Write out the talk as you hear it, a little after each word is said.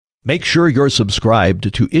Make sure you're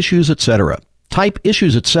subscribed to Issues Etc. Type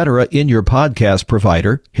Issues Etc. in your podcast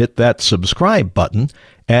provider, hit that subscribe button,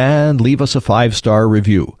 and leave us a 5-star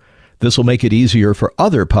review. This will make it easier for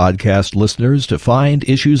other podcast listeners to find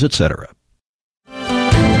Issues Etc.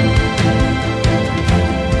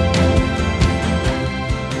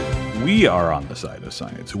 We are on the side of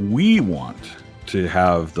science. We want to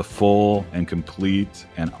have the full and complete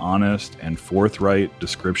and honest and forthright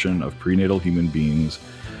description of prenatal human beings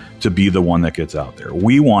to be the one that gets out there.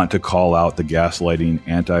 We want to call out the gaslighting,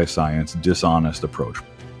 anti-science, dishonest approach.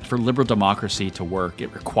 For liberal democracy to work,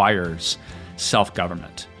 it requires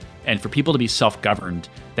self-government. And for people to be self-governed,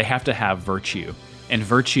 they have to have virtue. And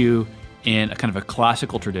virtue in a kind of a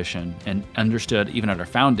classical tradition and understood even at our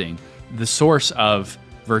founding, the source of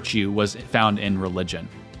virtue was found in religion.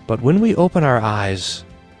 But when we open our eyes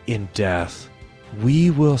in death,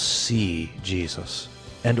 we will see Jesus.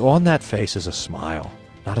 And on that face is a smile,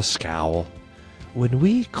 not a scowl. When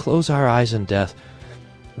we close our eyes in death,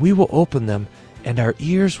 we will open them and our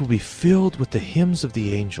ears will be filled with the hymns of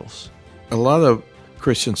the angels. A lot of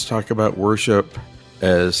Christians talk about worship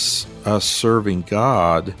as us serving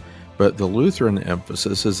God, but the Lutheran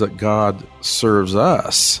emphasis is that God serves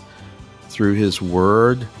us through His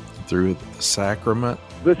Word, through the sacrament.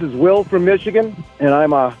 This is Will from Michigan, and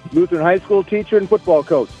I'm a Lutheran high school teacher and football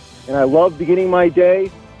coach. And I love beginning my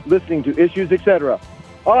day listening to Issues Etc.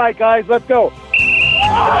 All right, guys, let's go.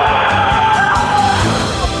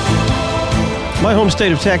 My home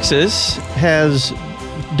state of Texas has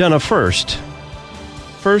done a first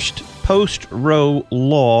post-Roe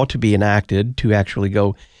law to be enacted to actually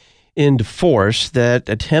go into force that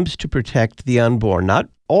attempts to protect the unborn. Not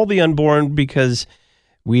all the unborn, because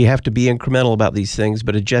we have to be incremental about these things,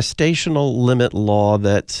 but a gestational limit law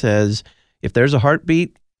that says if there's a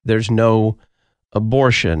heartbeat, there's no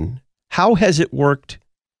abortion. How has it worked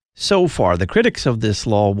so far? The critics of this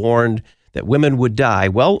law warned that women would die.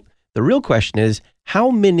 Well, the real question is,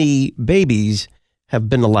 how many babies have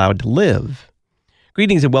been allowed to live?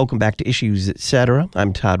 Greetings and welcome back to Issues Etc.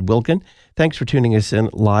 I'm Todd Wilken. Thanks for tuning us in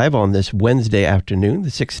live on this Wednesday afternoon, the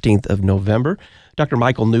 16th of November. Dr.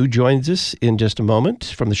 Michael New joins us in just a moment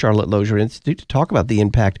from the Charlotte Lozier Institute to talk about the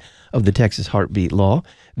impact of the Texas Heartbeat Law.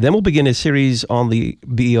 Then we'll begin a series on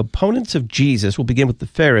the opponents of Jesus. We'll begin with the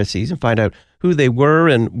Pharisees and find out who they were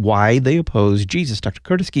and why they opposed Jesus. Dr.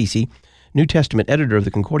 Curtis Kesey, New Testament editor of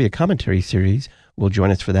the Concordia Commentary series, will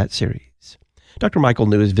join us for that series. Dr. Michael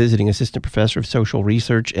New is visiting assistant professor of social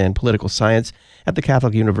research and political science at the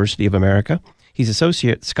Catholic University of America. He's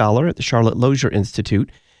associate scholar at the Charlotte Lozier Institute,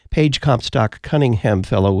 Page Comstock Cunningham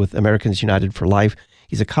Fellow with Americans United for Life.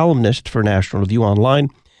 He's a columnist for National Review Online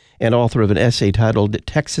and author of an essay titled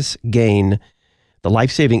Texas Gain, The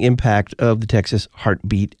Life-Saving Impact of the Texas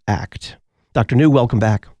Heartbeat Act. Dr. New, welcome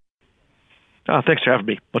back. Thanks for having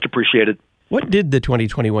me. Much appreciated. What did the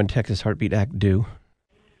 2021 Texas Heartbeat Act do?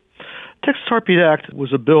 Texas Heartbeat Act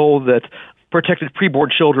was a bill that protected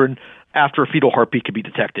preborn children after a fetal heartbeat could be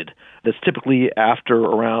detected. That's typically after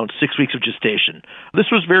around 6 weeks of gestation.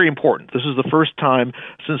 This was very important. This is the first time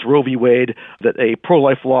since Roe v. Wade that a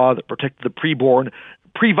pro-life law that protected the preborn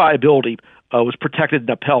pre-viability was protected and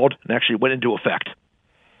upheld and actually went into effect.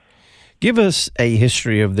 Give us a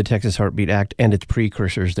history of the Texas Heartbeat Act and its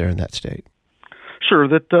precursors there in that state. Sure,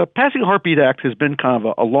 that passing the Heartbeat Act has been kind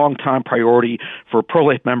of a long-time priority for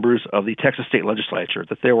pro-life members of the Texas state legislature,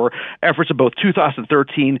 that there were efforts in both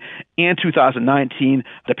 2013 and 2019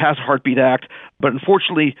 to pass a Heartbeat Act, but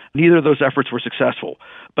unfortunately, neither of those efforts were successful.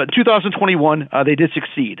 But in 2021, they did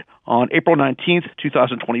succeed. On April 19th,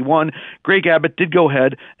 2021, Greg Abbott did go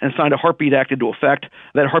ahead and sign a Heartbeat Act into effect.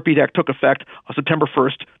 That Heartbeat Act took effect on September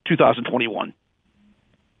 1st, 2021.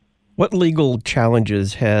 What legal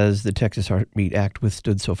challenges has the Texas Heartbeat Act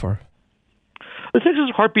withstood so far? The Texas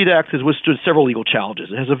Heartbeat Act has withstood several legal challenges.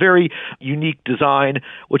 It has a very unique design,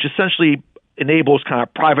 which essentially enables kind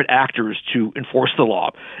of private actors to enforce the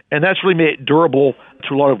law. And that's really made it durable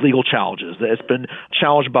to a lot of legal challenges. It's been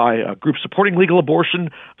challenged by groups supporting legal abortion,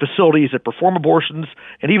 facilities that perform abortions,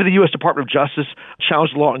 and even the U.S. Department of Justice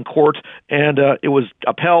challenged the law in court, and it was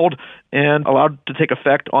upheld and allowed to take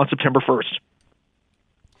effect on September 1st.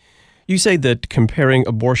 You say that comparing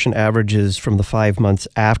abortion averages from the 5 months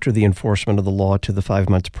after the enforcement of the law to the 5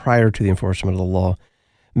 months prior to the enforcement of the law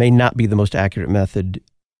may not be the most accurate method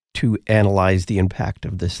to analyze the impact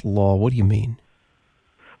of this law. What do you mean?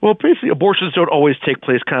 Well, basically, abortions don't always take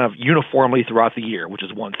place kind of uniformly throughout the year, which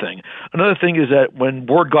is one thing. Another thing is that when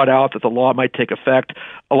word got out that the law might take effect,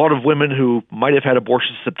 a lot of women who might have had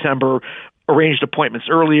abortions in September arranged appointments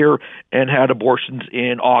earlier and had abortions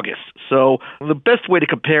in August. So the best way to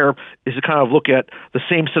compare is to kind of look at the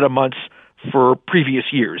same set of months for previous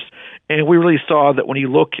years. And we really saw that when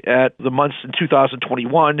you look at the months in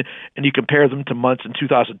 2021 and you compare them to months in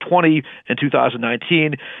 2020 and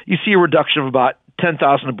 2019, you see a reduction of about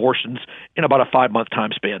 10,000 abortions in about a 5-month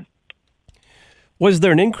time span. Was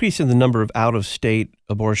there an increase in the number of out-of-state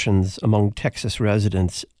abortions among Texas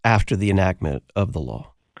residents after the enactment of the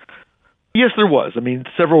law? Yes, there was. I mean,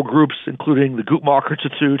 several groups, including the Guttmacher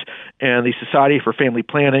Institute and the Society for Family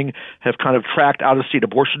Planning, have kind of tracked out-of-state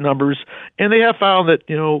abortion numbers, and they have found that,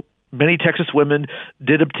 many Texas women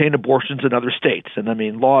did obtain abortions in other states. And I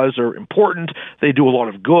mean, laws are important. They do a lot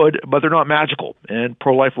of good, but they're not magical. And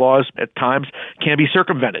pro-life laws at times can be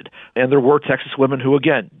circumvented. And there were Texas women who,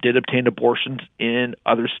 again, did obtain abortions in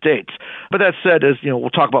other states. But that said, as we'll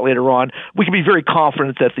talk about later on, we can be very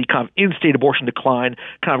confident that the kind of in-state abortion decline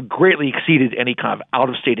kind of greatly exceeded any kind of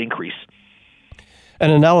out-of-state increase. An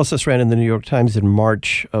analysis ran in the New York Times in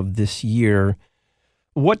March of this year.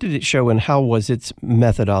 What did it show, and how was its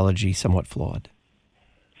methodology somewhat flawed?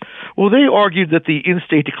 Well, they argued that the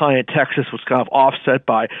in-state decline in Texas was kind of offset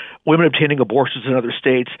by women obtaining abortions in other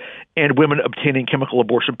states and women obtaining chemical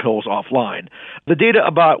abortion pills offline. The data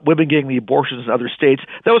about women getting the abortions in other states,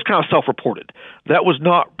 that was kind of self-reported. That was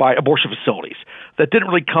not by abortion facilities. That didn't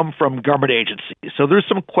really come from government agencies. So there's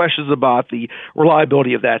some questions about the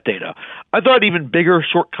reliability of that data. I thought an even bigger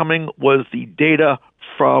shortcoming was the data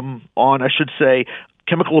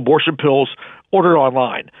chemical abortion pills ordered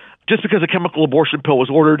online. Just because a chemical abortion pill was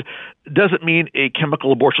ordered doesn't mean a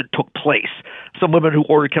chemical abortion took place. Some women who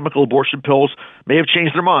ordered chemical abortion pills may have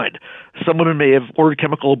changed their mind. Some women may have ordered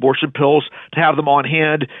chemical abortion pills to have them on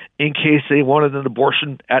hand in case they wanted an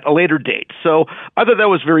abortion at a later date. So I thought that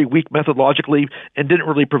was very weak methodologically and didn't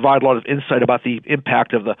really provide a lot of insight about the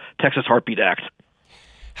impact of the Texas Heartbeat Act.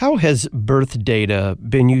 How has birth data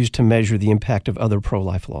been used to measure the impact of other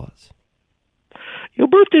pro-life laws?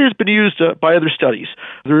 Birth data has been used by other studies.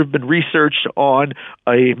 There have been research on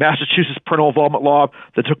a Massachusetts parental involvement law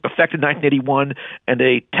that took effect in 1981 and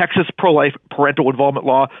a Texas pro-life parental involvement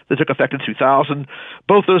law that took effect in 2000.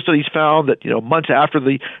 Both those studies found that, months after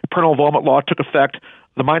the parental involvement law took effect,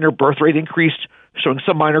 the minor birth rate increased, showing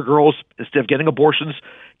some minor girls, instead of getting abortions,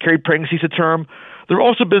 carried pregnancies to term. There have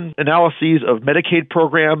also been analyses of Medicaid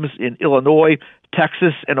programs in Illinois,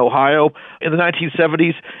 Texas, and Ohio. In the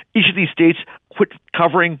 1970s, each of these states quit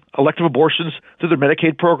covering elective abortions through their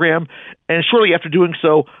Medicaid program, and shortly after doing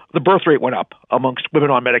so, the birth rate went up amongst women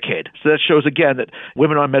on Medicaid. So that shows, again, that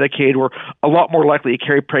women on Medicaid were a lot more likely to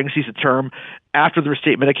carry pregnancies to term after their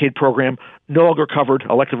state Medicaid program no longer covered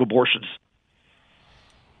elective abortions.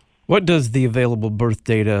 What does the available birth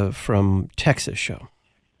data from Texas show?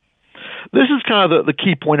 This is kind of the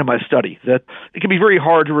key point of my study, that it can be very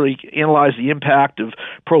hard to really analyze the impact of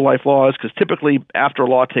pro-life laws because typically after a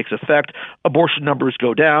law takes effect, abortion numbers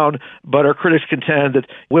go down, but our critics contend that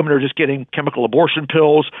women are just getting chemical abortion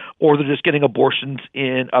pills or they're just getting abortions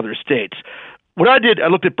in other states. What I did, I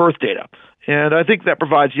looked at birth data. And I think that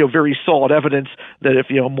provides, very solid evidence that if,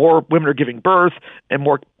 more women are giving birth and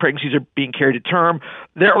more pregnancies are being carried to term,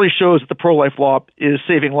 that really shows that the pro-life law is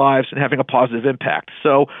saving lives and having a positive impact.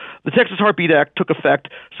 So the Texas Heartbeat Act took effect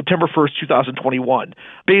September 1st, 2021.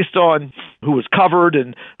 Based on who was covered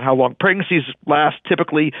and how long pregnancies last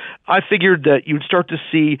typically, I figured that you would start to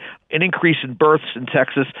see an increase in births in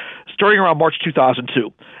Texas starting around March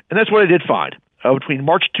 2002. And that's what I did find. Between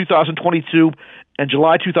March 2022 and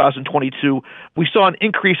July 2022, we saw an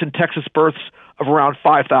increase in Texas births of around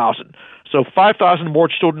 5,000. So 5,000 more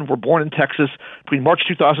children were born in Texas between March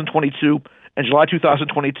 2022 and July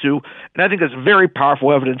 2022. And I think that's very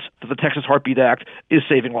powerful evidence that the Texas Heartbeat Act is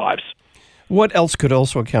saving lives. What else could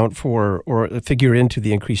also account for or figure into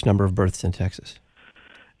the increased number of births in Texas?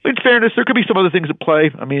 In fairness, there could be some other things at play.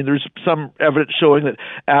 I mean, there's some evidence showing that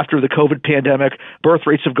after the COVID pandemic, birth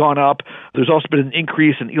rates have gone up. There's also been an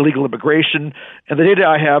increase in illegal immigration. And the data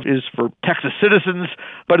I have is for Texas citizens,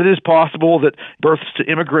 but it is possible that births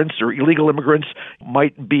to immigrants or illegal immigrants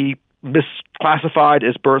might be misclassified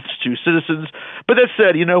as births to citizens. But that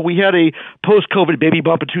said, we had a post-COVID baby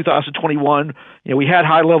bump in 2021. We had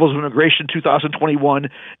high levels of immigration in 2021,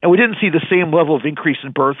 and we didn't see the same level of increase in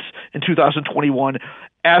births in 2021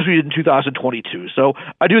 as we did in 2022. So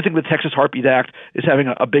I do think the Texas Heartbeat Act is having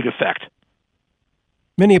a big effect.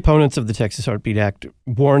 Many opponents of the Texas Heartbeat Act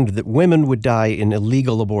warned that women would die in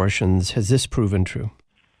illegal abortions. Has this proven true?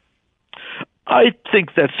 I think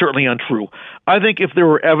that's certainly untrue. I think if there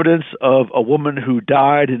were evidence of a woman who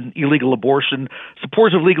died in illegal abortion,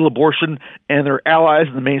 supporters of legal abortion and their allies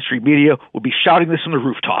in the mainstream media would be shouting this from the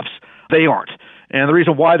rooftops. They aren't. And the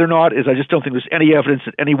reason why they're not is I just don't think there's any evidence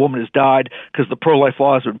that any woman has died because the pro-life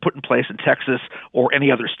laws have been put in place in Texas or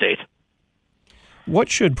any other state. What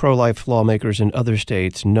should pro-life lawmakers in other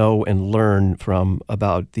states know and learn from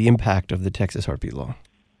about the impact of the Texas heartbeat law?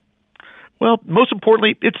 Well, most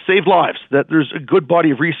importantly, it's saved lives. That there's a good body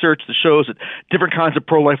of research that shows that different kinds of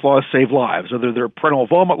pro-life laws save lives, whether they're parental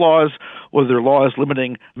involvement laws, whether they're laws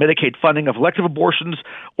limiting Medicaid funding of elective abortions,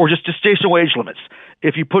 or just gestational age limits.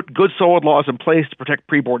 If you put good, solid laws in place to protect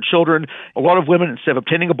preborn children, a lot of women, instead of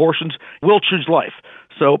obtaining abortions, will choose life.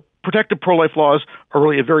 So protective pro-life laws are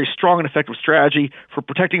really a very strong and effective strategy for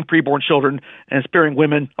protecting preborn children and sparing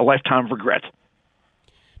women a lifetime of regret.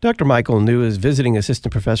 Dr. Michael New is visiting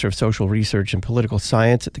assistant professor of social research and political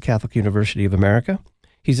science at the Catholic University of America.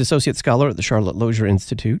 He's associate scholar at the Charlotte Lozier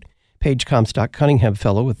Institute, Paige Comstock Cunningham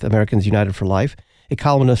Fellow with Americans United for Life, a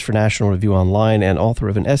columnist for National Review Online, and author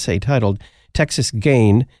of an essay titled Texas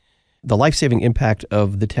Gain, The Life-Saving Impact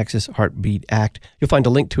of the Texas Heartbeat Act. You'll find a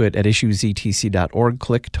link to it at issuesetc.org.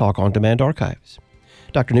 Click Talk on Demand Archives.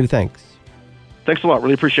 Dr. New, thanks. Thanks a lot.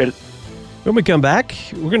 Really appreciate it. When we come back,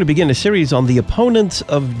 we're going to begin a series on the opponents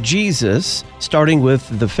of Jesus, starting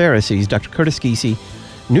with the Pharisees. Dr. Curtis Giese,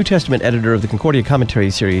 New Testament editor of the Concordia Commentary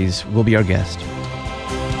series, will be our guest.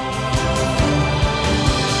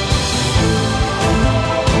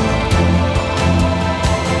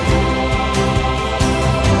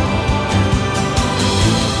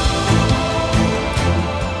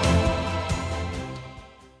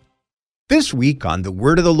 This week on The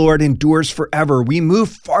Word of the Lord Endures Forever, we move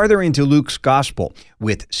farther into Luke's Gospel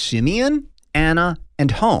with Simeon, Anna,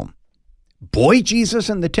 and home. Boy Jesus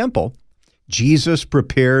in the temple, Jesus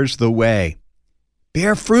prepares the way.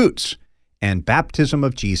 Bear fruits and baptism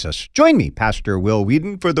of Jesus. Join me, Pastor Will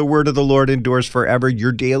Whedon, for The Word of the Lord Endures Forever,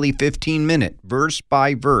 your daily 15-minute,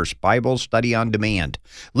 verse-by-verse Bible study on demand.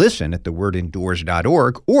 Listen at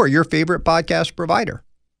thewordendures.org or your favorite podcast provider.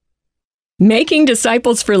 Making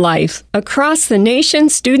Disciples for Life. Across the nation,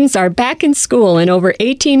 students are back in school in over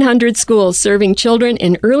 1,800 schools serving children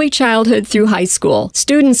in early childhood through high school.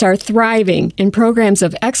 Students are thriving in programs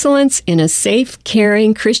of excellence in a safe,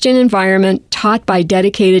 caring Christian environment taught by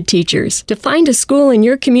dedicated teachers. To find a school in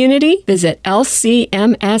your community, visit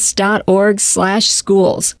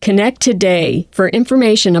lcms.org/schools. Connect today for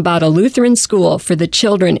information about a Lutheran school for the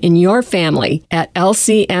children in your family at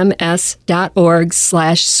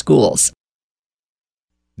lcms.org/schools.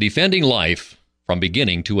 Defending life from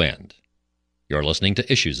beginning to end. You're listening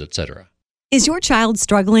to Issues, Etc. Is your child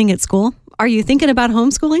struggling at school? Are you thinking about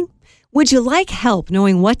homeschooling? Would you like help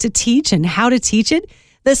knowing what to teach and how to teach it?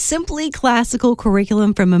 The Simply Classical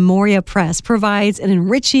curriculum from Memoria Press provides an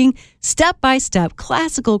enriching, step-by-step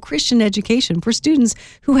classical Christian education for students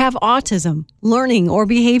who have autism, learning or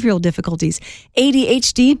behavioral difficulties,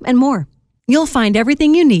 ADHD, and more. You'll find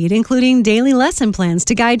everything you need, including daily lesson plans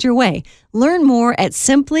to guide your way. Learn more at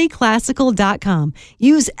simplyclassical.com.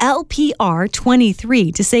 Use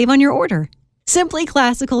LPR23 to save on your order.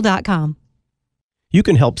 simplyclassical.com. You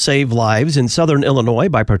can help save lives in Southern Illinois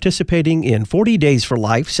by participating in 40 Days for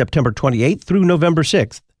Life, September 28th through November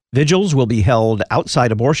 6th. Vigils will be held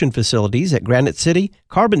outside abortion facilities at Granite City,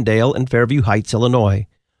 Carbondale, and Fairview Heights, Illinois.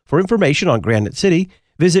 For information on Granite City,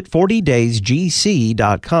 visit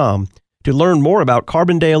 40daysgc.com. To learn more about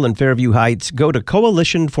Carbondale and Fairview Heights, go to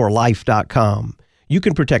coalitionforlife.com. You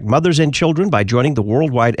can protect mothers and children by joining the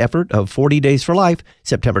worldwide effort of 40 Days for Life,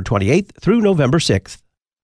 September 28th through November 6th.